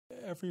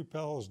Every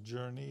pal's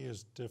journey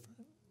is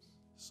different.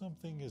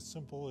 Something as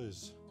simple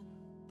as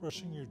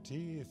brushing your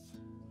teeth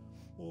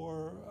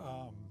or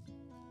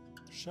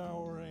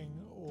showering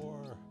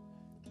or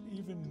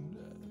even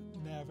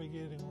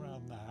navigating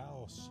around the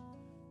house.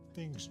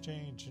 Things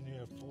change and you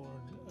have to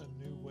learn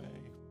a new way.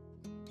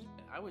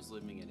 I was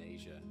living in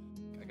Asia.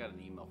 I got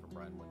an email from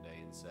Brian one day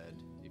and said,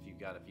 if you've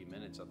got a few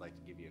minutes, I'd like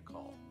to give you a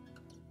call.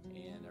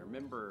 And I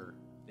remember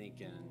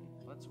thinking,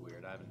 well, that's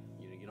weird.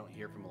 You don't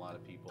hear from a lot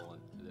of people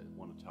that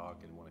want to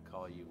talk and want to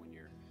call you when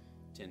you're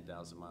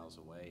 10,000 miles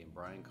away. And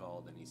Brian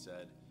called and he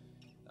said,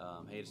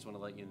 hey, I just want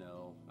to let you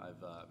know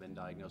I've been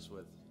diagnosed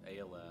with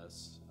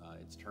ALS.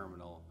 It's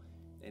terminal.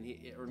 And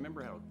I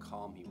remember how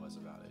calm he was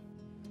about it.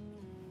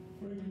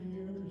 For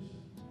years,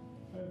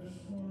 I've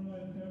sworn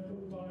I'd never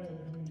buy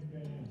a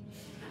minivan.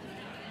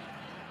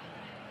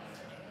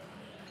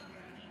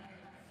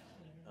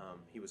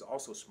 He was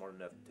also smart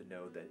enough to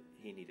know that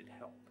he needed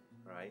help,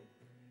 right?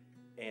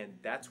 And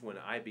that's when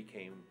I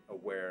became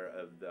aware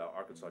of the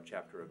Arkansas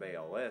chapter of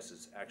ALS,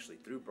 is actually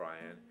through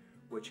Brian,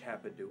 which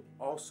happened to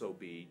also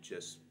be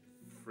just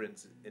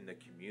friends in the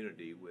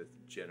community with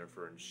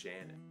Jennifer and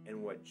Shannon.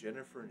 And what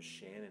Jennifer and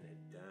Shannon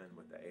had done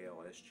with the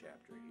ALS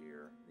chapter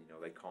here,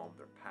 they call them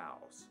their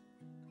pals,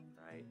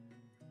 right,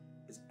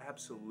 is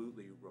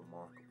absolutely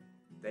remarkable.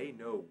 They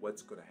know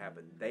what's going to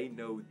happen. They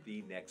know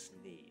the next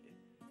need.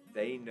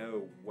 They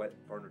know what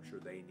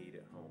furniture they need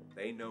at home.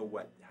 They know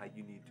how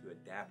you need to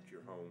adapt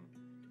your home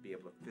to be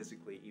able to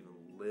physically even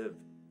live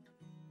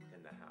in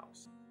the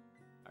house.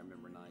 I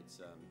remember nights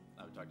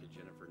I would talk to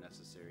Jennifer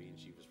Necessary, and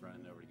she was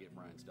running over to get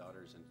Brian's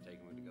daughters and to take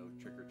them to go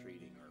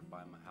trick-or-treating or buy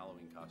them a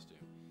Halloween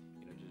costume.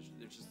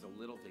 There's just the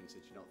little things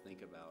that you don't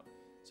think about.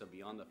 So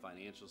beyond the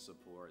financial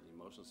support, the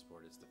emotional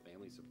support, it's the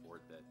family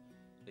support that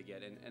they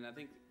get. And I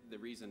think the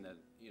reason that,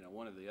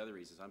 one of the other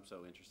reasons I'm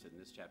so interested in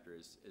this chapter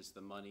is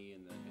the money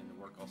and the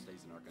work all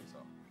stays in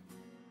Arkansas.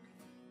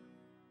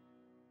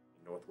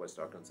 In Northwest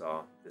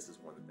Arkansas, this is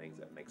one of the things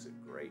that makes it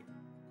great.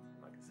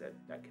 Like I said,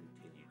 that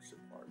continued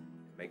support.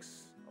 It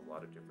makes a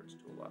lot of difference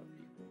to a lot of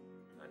people.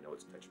 And I know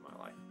it's touched my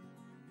life.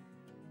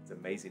 It's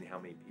amazing how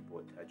many people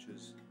it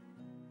touches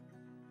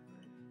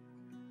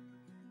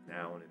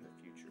now and in the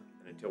future.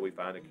 And until we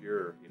find a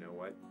cure, you know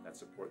what? That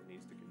support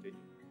needs to continue.